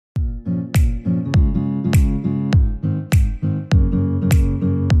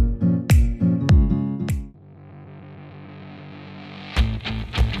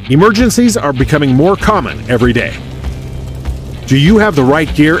Emergencies are becoming more common every day. Do you have the right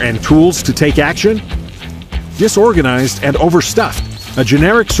gear and tools to take action? Disorganized and overstuffed, a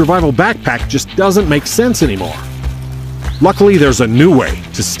generic survival backpack just doesn't make sense anymore. Luckily, there's a new way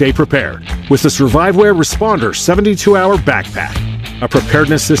to stay prepared with the Surviveware Responder 72-hour backpack, a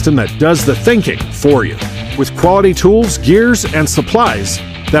preparedness system that does the thinking for you, with quality tools, gears, and supplies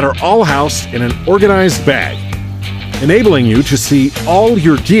that are all housed in an organized bag, enabling you to see all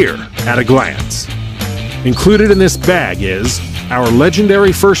your gear at a glance. Included in this bag is our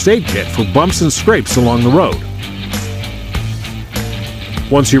legendary first aid kit for bumps and scrapes along the road.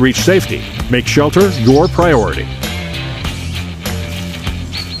 Once you reach safety, make shelter your priority.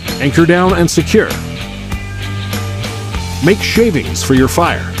 Anchor down and secure. Make shavings for your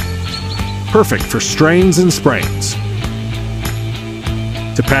fire, perfect for strains and sprains.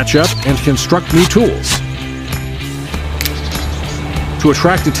 To patch up and construct new tools. To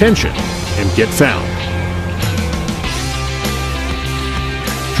attract attention and get found.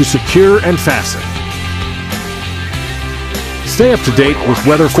 To secure and fasten. Stay up to date with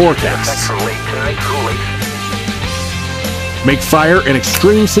weather forecasts. Make fire in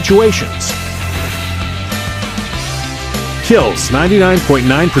extreme situations. Kills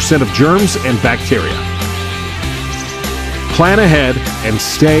 99.9% of germs and bacteria. Plan ahead and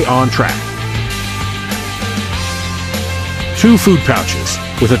stay on track. 2 food pouches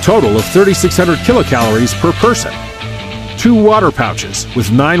with a total of 3,600 kilocalories per person. 2 water pouches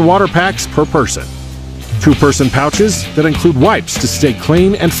with 9 water packs per person. 2-person pouches that include wipes to stay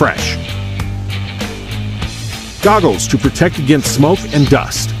clean and fresh. Goggles to protect against smoke and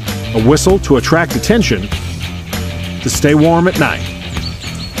dust. A whistle to attract attention to stay warm at night.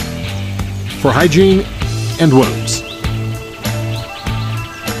 For hygiene and wounds.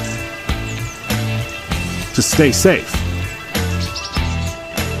 To stay safe.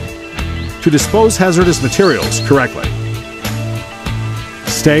 To dispose hazardous materials correctly.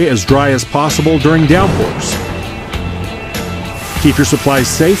 Stay as dry as possible during downpours. Keep your supplies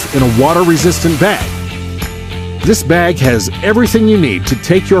safe in a water-resistant bag. This bag has everything you need to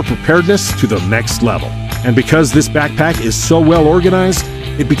take your preparedness to the next level. And because this backpack is so well organized,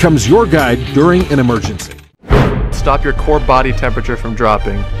 it becomes your guide during an emergency. Stop your core body temperature from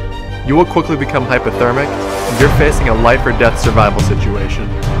dropping. You will quickly become hypothermic, and you're facing a life or death survival situation.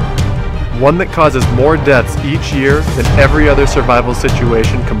 One that causes more deaths each year than every other survival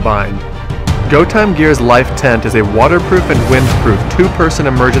situation combined. Go Time Gear's Life Tent is a waterproof and windproof 2-person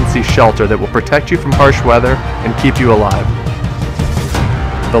emergency shelter that will protect you from harsh weather and keep you alive.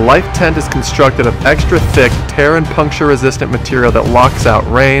 The Life Tent is constructed of extra thick, tear and puncture resistant material that locks out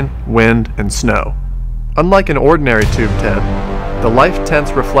rain, wind, and snow. Unlike an ordinary tube tent, the Life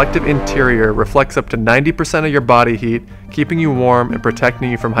Tent's reflective interior reflects up to 90% of your body heat, keeping you warm and protecting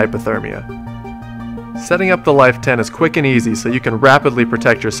you from hypothermia. Setting up the Life Tent is quick and easy so you can rapidly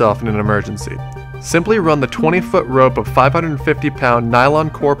protect yourself in an emergency. Simply run the 20-foot rope of 550-pound nylon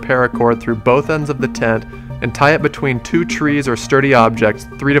core paracord through both ends of the tent and tie it between 2 trees or sturdy objects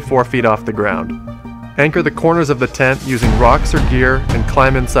 3 to 4 feet off the ground. Anchor the corners of the tent using rocks or gear and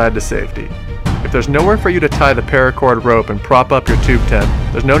climb inside to safety. If there's nowhere for you to tie the paracord rope and prop up your tube tent,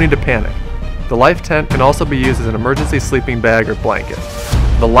 there's no need to panic. The Life Tent can also be used as an emergency sleeping bag or blanket.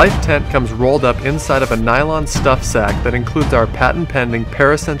 The Life Tent comes rolled up inside of a nylon stuff sack that includes our patent-pending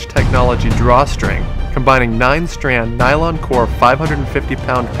Paracinch technology drawstring, combining 9-strand nylon core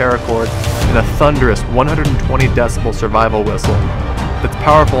 550-pound paracord and a thunderous 120 decibel survival whistle that's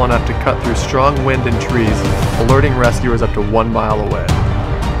powerful enough to cut through strong wind and trees, alerting rescuers up to 1 mile away.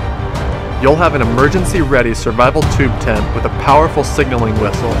 You'll have an emergency-ready survival tube tent with a powerful signaling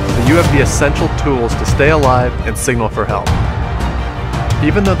whistle, so you have the essential tools to stay alive and signal for help.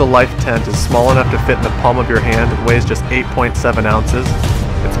 Even though the Life Tent is small enough to fit in the palm of your hand and weighs just 8.7 ounces,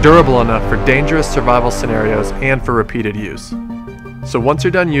 it's durable enough for dangerous survival scenarios and for repeated use. So once you're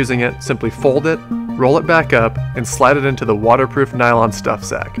done using it, simply fold it, roll it back up, and slide it into the waterproof nylon stuff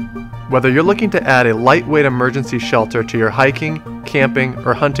sack. Whether you're looking to add a lightweight emergency shelter to your hiking, camping,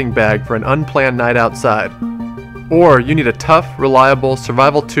 or hunting bag for an unplanned night outside, or you need a tough, reliable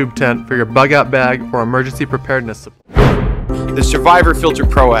survival tube tent for your bug-out bag or emergency preparedness support. The Survivor Filter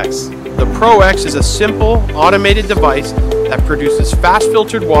Pro X. The Pro X is a simple, automated device that produces fast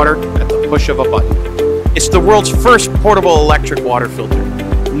filtered water at the push of a button. It's the world's first portable electric water filter.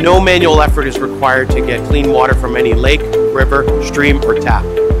 No manual effort is required to get clean water from any lake, river, stream, or tap.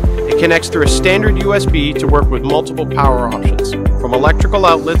 It connects through a standard USB to work with multiple power options, from electrical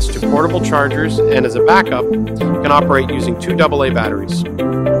outlets to portable chargers, and as a backup, can operate using 2 AA batteries.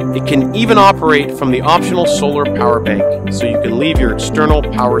 It can even operate from the optional solar power bank, so you can leave your external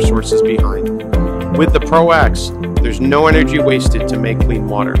power sources behind. With the Pro X, there's no energy wasted to make clean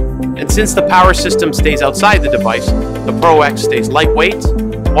water. And since the power system stays outside the device, the Pro X stays lightweight,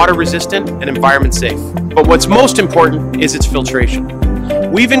 water resistant, and environment safe. But what's most important is its filtration.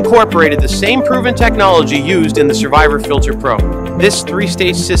 We've incorporated the same proven technology used in the Survivor Filter Pro. This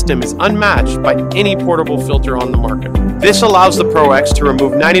 3-stage system is unmatched by any portable filter on the market. This allows the Pro X to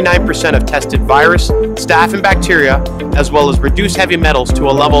remove 99% of tested virus, staph, and bacteria, as well as reduce heavy metals to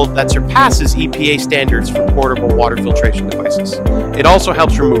a level that surpasses EPA standards for portable water filtration devices. It also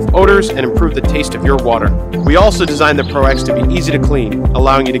helps remove odors and improve the taste of your water. We also designed the Pro X to be easy to clean,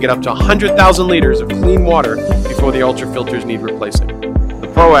 allowing you to get up to 100,000 liters of clean water before the ultra filters need replacing.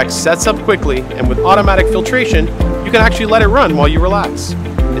 The Pro X sets up quickly, and with automatic filtration, you can actually let it run while you relax.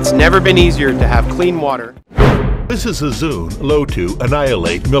 It's never been easier to have clean water. This is a Zune Lotoo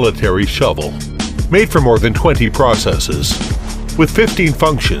Annihilate military shovel. Made for more than 20 processes. With 15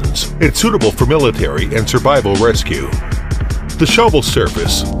 functions, it's suitable for military and survival rescue. The shovel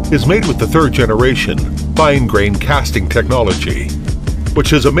surface is made with the 3rd generation fine-grain casting technology,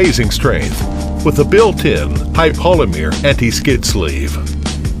 which has amazing strength with a built-in high-polymer anti-skid sleeve.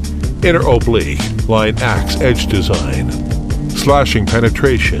 Inner oblique line axe edge design. Slashing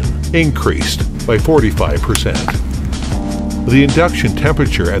penetration increased by 45%. The induction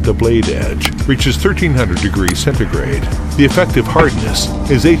temperature at the blade edge reaches 1300 degrees centigrade. The effective hardness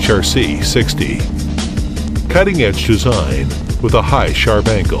is HRC 60. Cutting edge design with a high sharp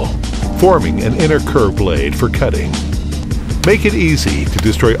angle, forming an inner curved blade for cutting. Make it easy to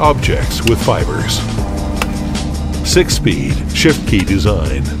destroy objects with fibers. 6-speed shift key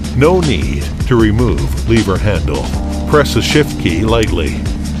design. No need to remove lever handle. Press the shift key lightly.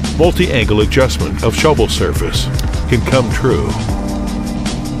 Multi-angle adjustment of shovel surface can come true.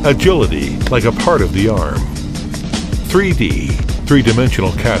 Agility like a part of the arm. 3D,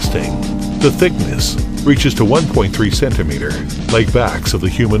 3-dimensional casting. The thickness reaches to 1.3 centimeter, like backs of the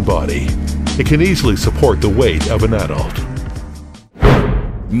human body. It can easily support the weight of an adult.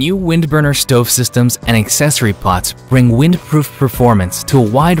 New WindBurner stove systems and accessory pots bring windproof performance to a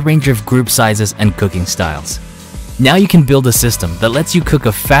wide range of group sizes and cooking styles. Now you can build a system that lets you cook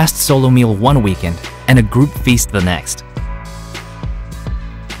a fast solo meal one weekend and a group feast the next.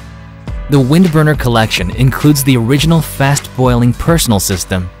 The WindBurner collection includes the original fast-boiling personal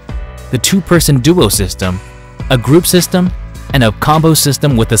system, the 2-person duo system, a group system, and a combo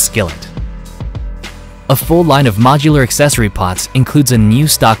system with a skillet. A full line of modular accessory pots includes a new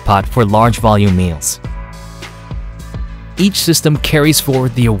stock pot for large volume meals. Each system carries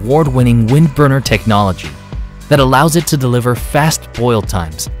forward the award-winning WindBurner technology that allows it to deliver fast boil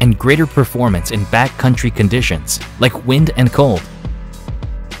times and greater performance in backcountry conditions like wind and cold.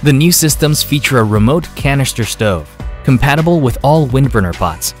 The new systems feature a remote canister stove, compatible with all WindBurner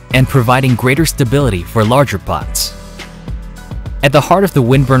pots and providing greater stability for larger pots. At the heart of the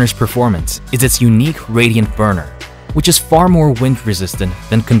WindBurner's performance is its unique radiant burner, which is far more wind-resistant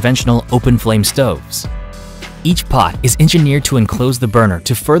than conventional open-flame stoves. Each pot is engineered to enclose the burner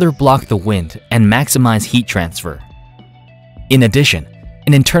to further block the wind and maximize heat transfer. In addition,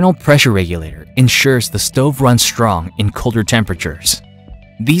 an internal pressure regulator ensures the stove runs strong in colder temperatures.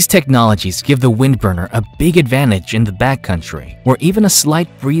 These technologies give the WindBurner a big advantage in the backcountry, where even a slight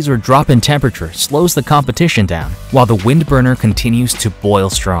breeze or drop in temperature slows the competition down, while the WindBurner continues to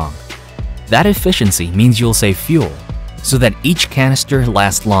boil strong. That efficiency means you'll save fuel, so that each canister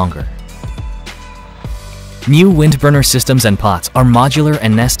lasts longer. New WindBurner systems and pots are modular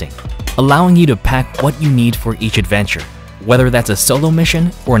and nesting, allowing you to pack what you need for each adventure, whether that's a solo mission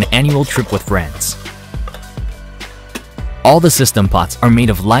or an annual trip with friends. All the system pots are made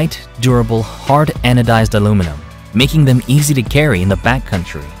of light, durable, hard anodized aluminum, making them easy to carry in the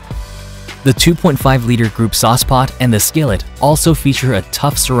backcountry. The 2.5-liter group sauce pot and the skillet also feature a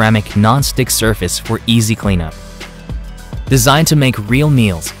tough ceramic non-stick surface for easy cleanup. Designed to make real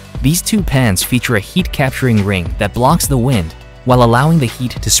meals, these 2 pans feature a heat-capturing ring that blocks the wind while allowing the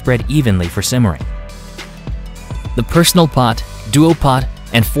heat to spread evenly for simmering. The personal pot, duo pot,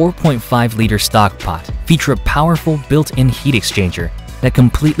 and 4.5-liter stock pot feature a powerful built-in heat exchanger that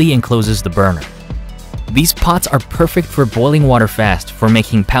completely encloses the burner. These pots are perfect for boiling water fast for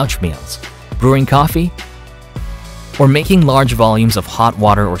making pouch meals, brewing coffee, or making large volumes of hot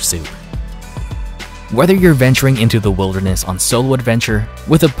water or soup. Whether you're venturing into the wilderness on solo adventure,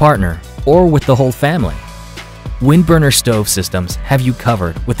 with a partner, or with the whole family, WindBurner stove systems have you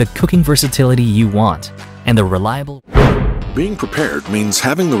covered with the cooking versatility you want and the reliable. Being prepared means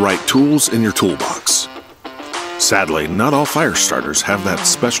having the right tools in your toolbox. Sadly, not all fire starters have that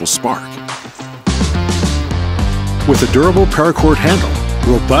special spark. With a durable paracord handle,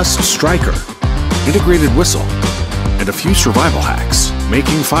 robust striker, integrated whistle, and a few survival hacks,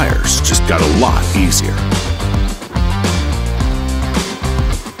 making fires just got a lot easier.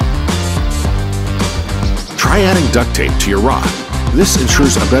 Try adding duct tape to your rod. This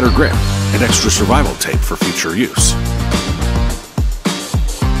ensures a better grip and extra survival tape for future use.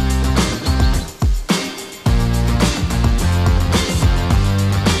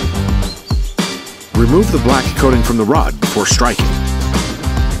 Remove the black coating from the rod before striking.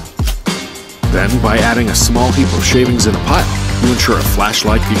 Then, by adding a small heap of shavings in a pile, you ensure a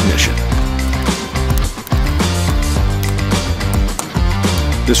flash-like ignition.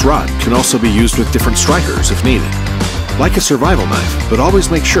 This rod can also be used with different strikers if needed. Like a survival knife, but always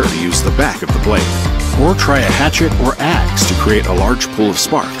make sure to use the back of the blade. Or try a hatchet or axe to create a large pool of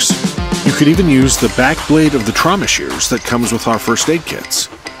sparks. You could even use the back blade of the trauma shears that comes with our first aid kits.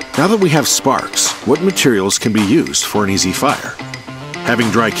 Now that we have sparks, what materials can be used for an easy fire? Having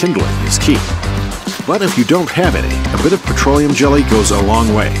dry kindling is key. But if you don't have any, a bit of petroleum jelly goes a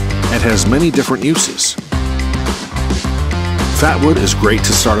long way and has many different uses. Fat wood is great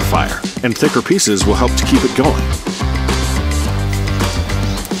to start a fire, and thicker pieces will help to keep it going.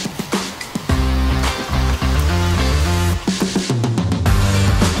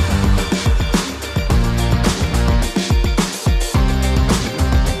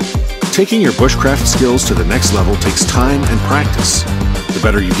 Taking your bushcraft skills to the next level takes time and practice. The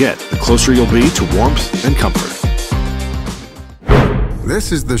better you get, the closer you'll be to warmth and comfort.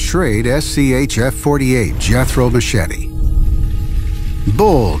 This is the Schrade SCH-F48 Jethro machete.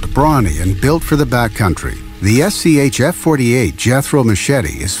 Bold, brawny, and built for the backcountry, the SCH-F48 Jethro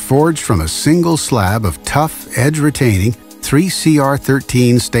machete is forged from a single slab of tough, edge-retaining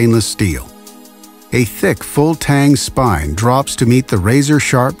 3CR13 stainless steel. A thick, full-tang spine drops to meet the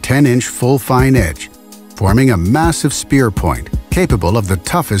razor-sharp 10-inch full-fine edge, forming a massive spear point capable of the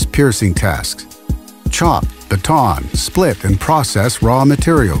toughest piercing tasks. Chop, baton, split, and process raw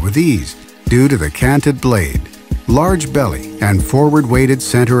material with ease due to the canted blade, large belly, and forward-weighted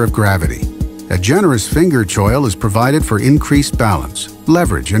center of gravity. A generous finger choil is provided for increased balance,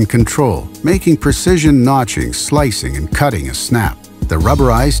 leverage, and control, making precision notching, slicing, and cutting a snap. The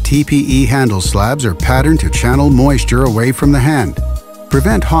rubberized TPE handle slabs are patterned to channel moisture away from the hand,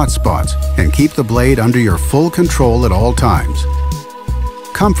 prevent hot spots, and keep the blade under your full control at all times.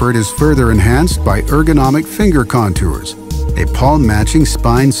 Comfort is further enhanced by ergonomic finger contours, a palm-matching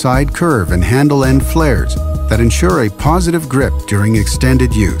spine-side curve and handle end flares that ensure a positive grip during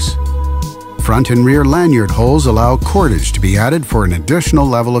extended use. Front and rear lanyard holes allow cordage to be added for an additional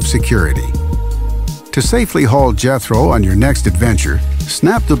level of security. To safely haul Jethro on your next adventure,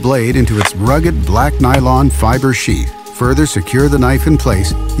 snap the blade into its rugged black nylon fiber sheath. Further secure the knife in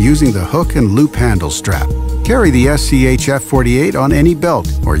place using the hook and loop handle strap. Carry the SCH-F48 on any belt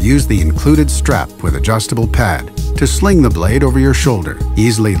or use the included strap with adjustable pad to sling the blade over your shoulder.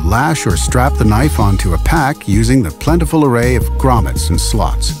 Easily lash or strap the knife onto a pack using the plentiful array of grommets and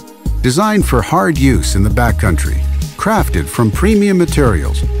slots. Designed for hard use in the backcountry, crafted from premium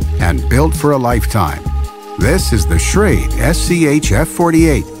materials, and built for a lifetime. This is the Schrade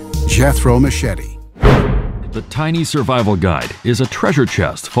SCH-F48 Jethro machete. The Tiny Survival Guide is a treasure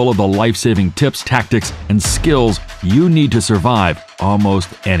chest full of the life-saving tips, tactics, and skills you need to survive almost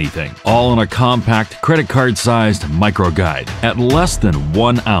anything, all in a compact, credit card-sized micro guide at less than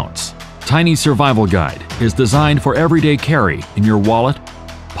 1 ounce. Tiny Survival Guide is designed for everyday carry in your wallet,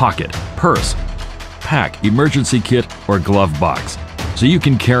 pocket, purse, pack, emergency kit, or glove box, so you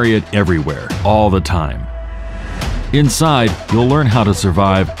can carry it everywhere, all the time. Inside, you'll learn how to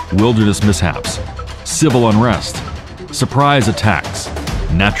survive wilderness mishaps, civil unrest, surprise attacks,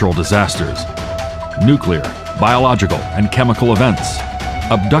 natural disasters, nuclear, biological, and chemical events,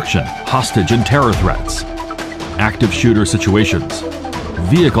 abduction, hostage, and terror threats, active shooter situations,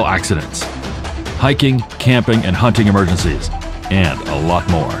 vehicle accidents, hiking, camping, and hunting emergencies, and a lot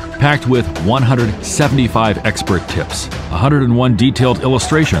more. Packed with 175 expert tips, 101 detailed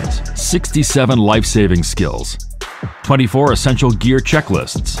illustrations, 67 life-saving skills, 24 essential gear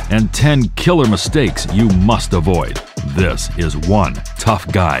checklists, and 10 killer mistakes you must avoid. This is one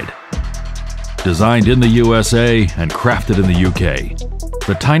tough guide. Designed in the USA and crafted in the UK,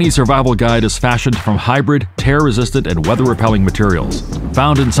 the Tiny Survival Guide is fashioned from hybrid, tear-resistant, and weather-repelling materials,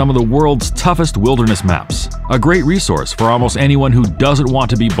 found in some of the world's toughest wilderness maps. A great resource for almost anyone who doesn't want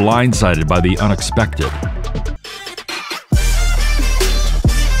to be blindsided by the unexpected.